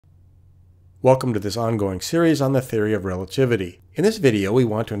Welcome to this ongoing series on the theory of relativity. In this video, we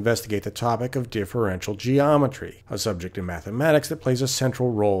want to investigate the topic of differential geometry, a subject in mathematics that plays a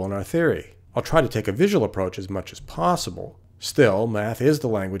central role in our theory. I'll try to take a visual approach as much as possible. Still, math is the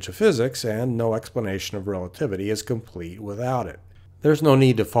language of physics, and no explanation of relativity is complete without it. There's no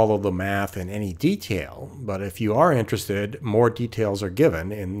need to follow the math in any detail, but if you are interested, more details are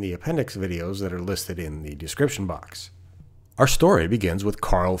given in the appendix videos that are listed in the description box. Our story begins with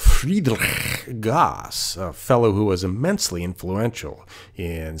Carl Friedrich Gauss, a fellow who was immensely influential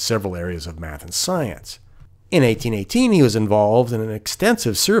in several areas of math and science. In 1818, he was involved in an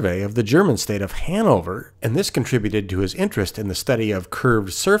extensive survey of the German state of Hanover, and this contributed to his interest in the study of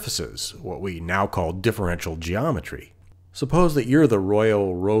curved surfaces, what we now call differential geometry. Suppose that you're the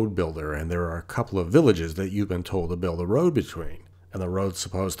royal road builder and there are a couple of villages that you've been told to build a road between, and the road's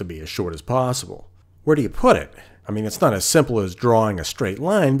supposed to be as short as possible. Where do you put it? I mean, it's not as simple as drawing a straight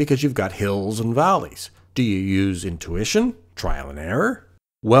line because you've got hills and valleys. Do you use intuition? Trial and error?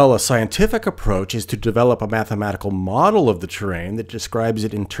 Well, a scientific approach is to develop a mathematical model of the terrain that describes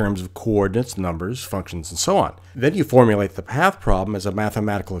it in terms of coordinates, numbers, functions, and so on. Then you formulate the path problem as a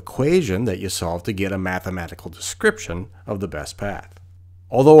mathematical equation that you solve to get a mathematical description of the best path.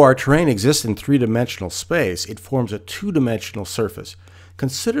 Although our terrain exists in three-dimensional space, it forms a two-dimensional surface.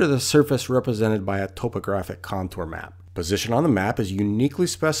 Consider the surface represented by a topographic contour map. Position on the map is uniquely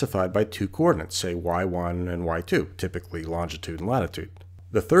specified by two coordinates, say y1 and y2, typically longitude and latitude.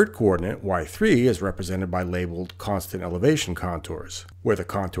 The third coordinate, y3, is represented by labeled constant elevation contours. Where the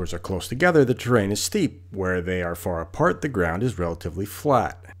contours are close together, the terrain is steep. Where they are far apart, the ground is relatively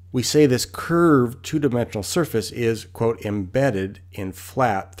flat. We say this curved two-dimensional surface is, quote, embedded in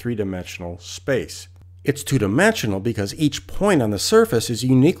flat three-dimensional space. It's two-dimensional because each point on the surface is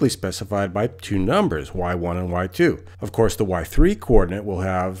uniquely specified by two numbers, y1 and y2. Of course, the y3 coordinate will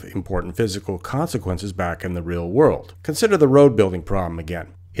have important physical consequences back in the real world. Consider the road building problem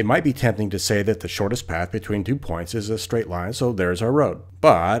again. It might be tempting to say that the shortest path between 2 points is a straight line, so there's our road.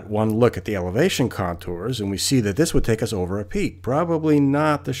 But one look at the elevation contours and we see that this would take us over a peak, probably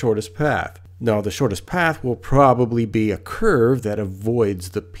not the shortest path. No, the shortest path will probably be a curve that avoids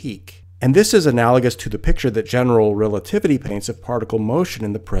the peak. And this is analogous to the picture that General Relativity paints of particle motion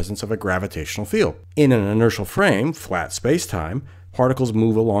in the presence of a gravitational field. In an inertial frame, flat space-time, particles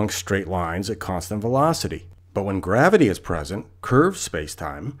move along straight lines at constant velocity. But when gravity is present, curved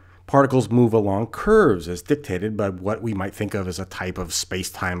space-time, particles move along curves as dictated by what we might think of as a type of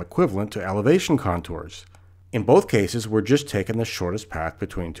space-time equivalent to elevation contours. In both cases, we're just taking the shortest path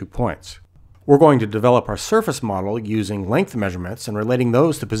between 2 points. We're going to develop our surface model using length measurements and relating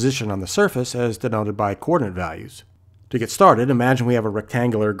those to position on the surface as denoted by coordinate values. To get started, imagine we have a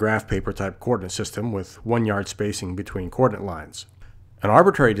rectangular graph paper type coordinate system with 1 yard spacing between coordinate lines. An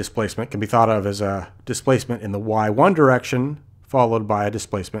arbitrary displacement can be thought of as a displacement in the y1 direction followed by a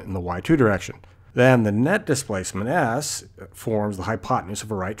displacement in the y2 direction. Then the net displacement s forms the hypotenuse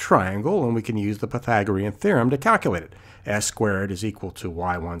of a right triangle, and we can use the Pythagorean theorem to calculate it. S squared is equal to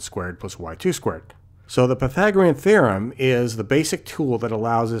y1 squared plus y2 squared. So the Pythagorean theorem is the basic tool that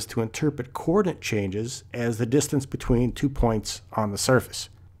allows us to interpret coordinate changes as the distance between 2 points on the surface.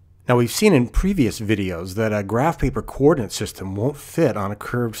 Now we've seen in previous videos that a graph paper coordinate system won't fit on a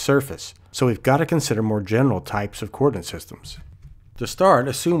curved surface, so we've got to consider more general types of coordinate systems. To start,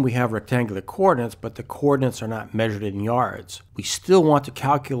 assume we have rectangular coordinates, but the coordinates are not measured in yards. We still want to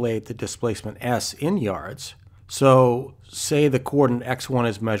calculate the displacement s in yards. So, say the coordinate x1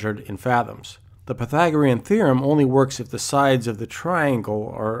 is measured in fathoms. The Pythagorean theorem only works if the sides of the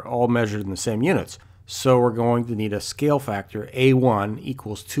triangle are all measured in the same units. So we're going to need a scale factor a1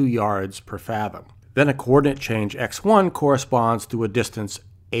 equals 2 yards per fathom. Then a coordinate change x1 corresponds to a distance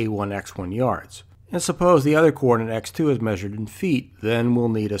a1x1 yards. And suppose the other coordinate x2 is measured in feet, then we'll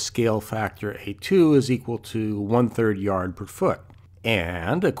need a scale factor a2 is equal to 1/3 yard per foot.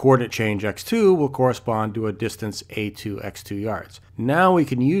 And a coordinate change x2 will correspond to a distance a2x2 yards. Now we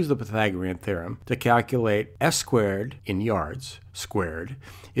can use the Pythagorean theorem to calculate s squared in yards squared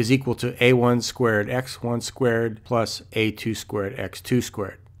is equal to a1 squared x1 squared plus a2 squared x2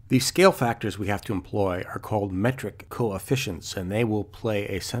 squared. These scale factors we have to employ are called metric coefficients, and they will play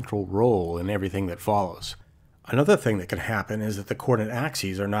a central role in everything that follows. Another thing that can happen is that the coordinate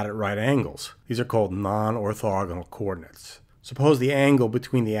axes are not at right angles. These are called non-orthogonal coordinates. Suppose the angle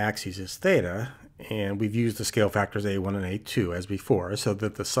between the axes is theta, and we've used the scale factors a1 and a2 as before, so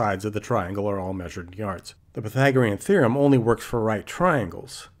that the sides of the triangle are all measured in yards. The Pythagorean theorem only works for right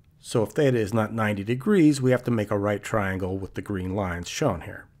triangles. So if theta is not 90 degrees, we have to make a right triangle with the green lines shown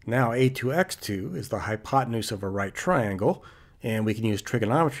here. Now a2x2 is the hypotenuse of a right triangle, And we can use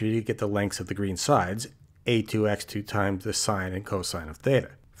trigonometry to get the lengths of the green sides, a2x2 times the sine and cosine of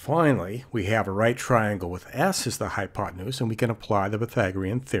theta. Finally, we have a right triangle with s as the hypotenuse, and we can apply the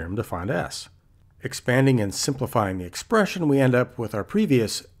Pythagorean theorem to find s. Expanding and simplifying the expression, we end up with our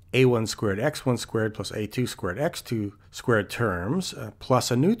previous a1 squared x1 squared plus a2 squared x2 squared terms, plus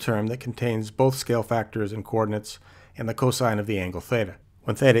a new term that contains both scale factors and coordinates and the cosine of the angle theta.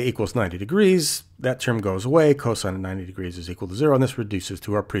 When theta equals 90 degrees, that term goes away, cosine of 90 degrees is equal to 0, and this reduces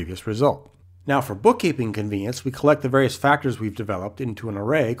to our previous result. Now for bookkeeping convenience, we collect the various factors we've developed into an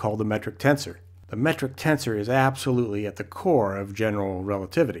array called the metric tensor. The metric tensor is absolutely at the core of general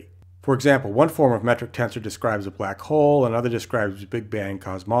relativity. For example, one form of metric tensor describes a black hole, another describes Big Bang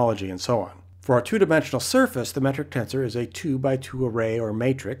cosmology, and so on. For our two-dimensional surface, the metric tensor is a 2 by 2 array or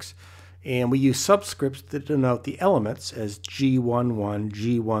matrix, and we use subscripts that denote the elements as G11,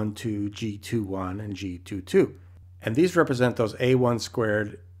 G12, G21, and G22. And these represent those A1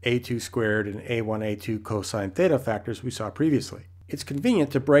 squared, A2 squared, and A1, A2 cosine theta factors we saw previously. It's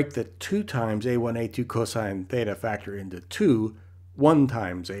convenient to break the 2 times A1, A2 cosine theta factor into two 1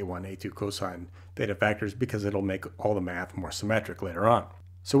 times A1, A2 cosine theta factors because it'll make all the math more symmetric later on.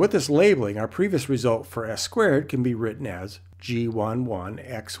 So with this labeling, our previous result for s squared can be written as G11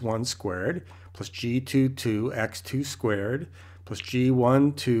 x1 squared plus G22 x2 squared plus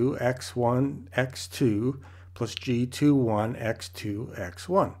G12 x1 x2 plus G21 x2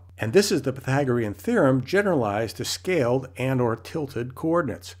 x1. And this is the Pythagorean theorem generalized to scaled and or tilted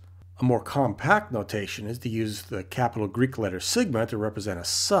coordinates. A more compact notation is to use the capital Greek letter sigma to represent a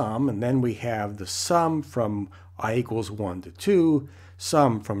sum, and then we have the sum from I equals 1 to 2,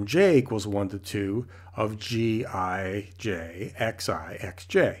 sum from j equals 1 to 2 of gi, j, xi,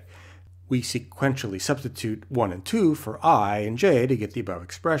 xj. We sequentially substitute 1 and 2 for I and j to get the above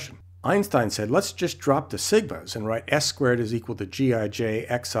expression. Einstein said, let's just drop the sigmas and write s squared is equal to gij, xi,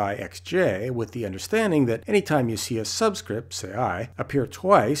 xj, with the understanding that anytime you see a subscript, say I, appear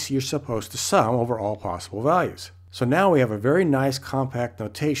twice, you're supposed to sum over all possible values. So now we have a very nice compact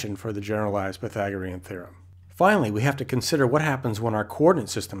notation for the generalized Pythagorean theorem. Finally, we have to consider what happens when our coordinate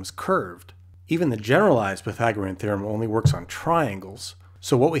system is curved. Even the generalized Pythagorean theorem only works on triangles.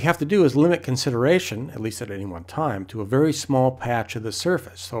 So what we have to do is limit consideration, at least at any one time, to a very small patch of the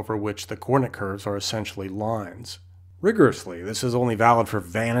surface over which the coordinate curves are essentially lines. Rigorously, this is only valid for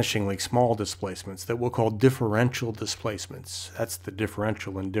vanishingly small displacements that we'll call differential displacements. That's the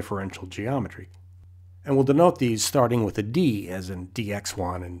differential in differential geometry. And we'll denote these starting with a d, as in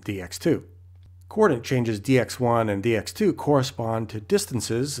dx1 and dx2. Coordinate changes dx1 and dx2 correspond to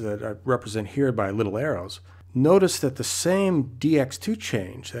distances that are represented here by little arrows. Notice that the same dx2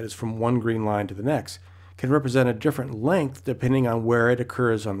 change, that is from one green line to the next, can represent a different length depending on where it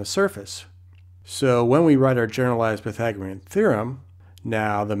occurs on the surface. So when we write our generalized Pythagorean theorem,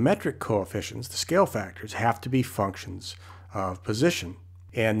 now the metric coefficients, the scale factors, have to be functions of position.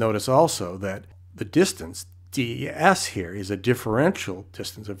 And notice also that the distance, ds here, is a differential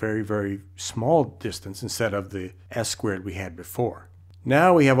distance, a very, very small distance instead of the s squared we had before.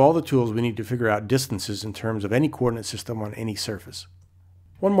 Now we have all the tools we need to figure out distances in terms of any coordinate system on any surface.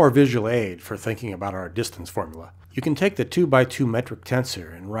 One more visual aid for thinking about our distance formula. You can take the 2 by 2 metric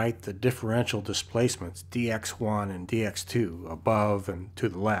tensor and write the differential displacements dx1 and dx2 above and to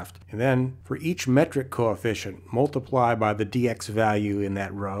the left, and then for each metric coefficient multiply by the dx value in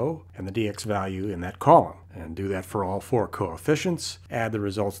that row and the dx value in that column. And do that for all 4 coefficients, add the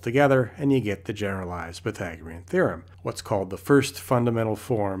results together, and you get the generalized Pythagorean theorem, what's called the first fundamental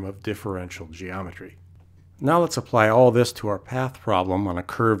form of differential geometry. Now let's apply all this to our path problem on a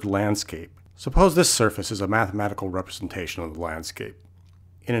curved landscape. Suppose this surface is a mathematical representation of the landscape.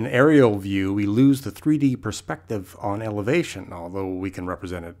 In an aerial view, we lose the 3D perspective on elevation, although we can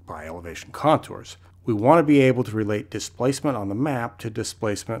represent it by elevation contours. We want to be able to relate displacement on the map to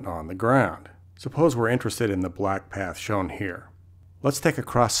displacement on the ground. Suppose we're interested in the black path shown here. Let's take a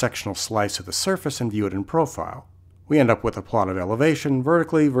cross-sectional slice of the surface and view it in profile. We end up with a plot of elevation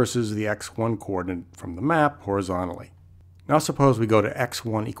vertically versus the x1 coordinate from the map horizontally. Now suppose we go to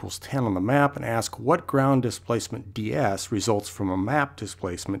x1 equals 10 on the map and ask what ground displacement ds results from a map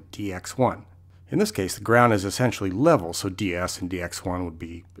displacement dx1. In this case, the ground is essentially level, so ds and dx1 would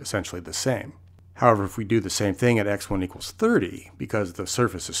be essentially the same. However, if we do the same thing at x1 equals 30, because the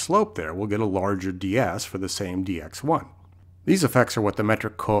surface is sloped there, we'll get a larger ds for the same dx1. These effects are what the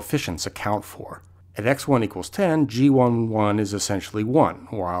metric coefficients account for. At x1 equals 10, g11 is essentially 1,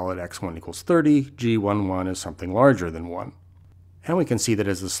 while at x1 equals 30, g11 is something larger than 1. And we can see that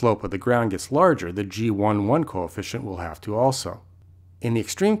as the slope of the ground gets larger, the g11 coefficient will have to also. In the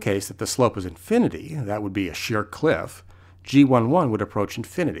extreme case that the slope is infinity, that would be a sheer cliff, G11 would approach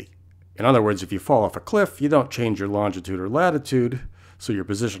infinity. In other words, if you fall off a cliff, you don't change your longitude or latitude, so your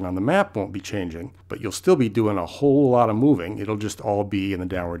position on the map won't be changing, but you'll still be doing a whole lot of moving. It'll just all be in the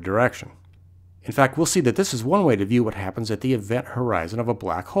downward direction. In fact, we'll see that this is one way to view what happens at the event horizon of a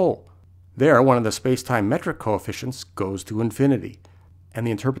black hole. There, one of the space-time metric coefficients goes to infinity. And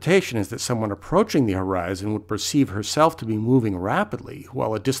the interpretation is that someone approaching the horizon would perceive herself to be moving rapidly,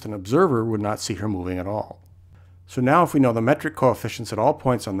 while a distant observer would not see her moving at all. So now if we know the metric coefficients at all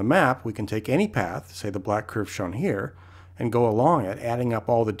points on the map, we can take any path, say the black curve shown here, and go along it, adding up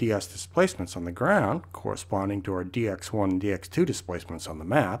all the ds displacements on the ground, corresponding to our dx1 and dx2 displacements on the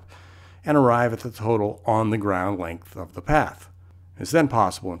map, and arrive at the total on-the-ground length of the path. It's then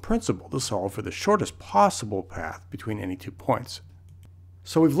possible, in principle, to solve for the shortest possible path between any 2 points.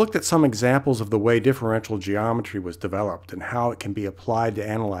 So we've looked at some examples of the way differential geometry was developed and how it can be applied to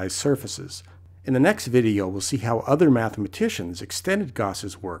analyze surfaces. In the next video, we'll see how other mathematicians extended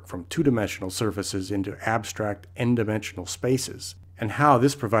Gauss's work from two-dimensional surfaces into abstract n-dimensional spaces, and how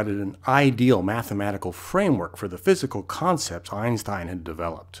this provided an ideal mathematical framework for the physical concepts Einstein had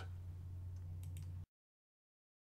developed.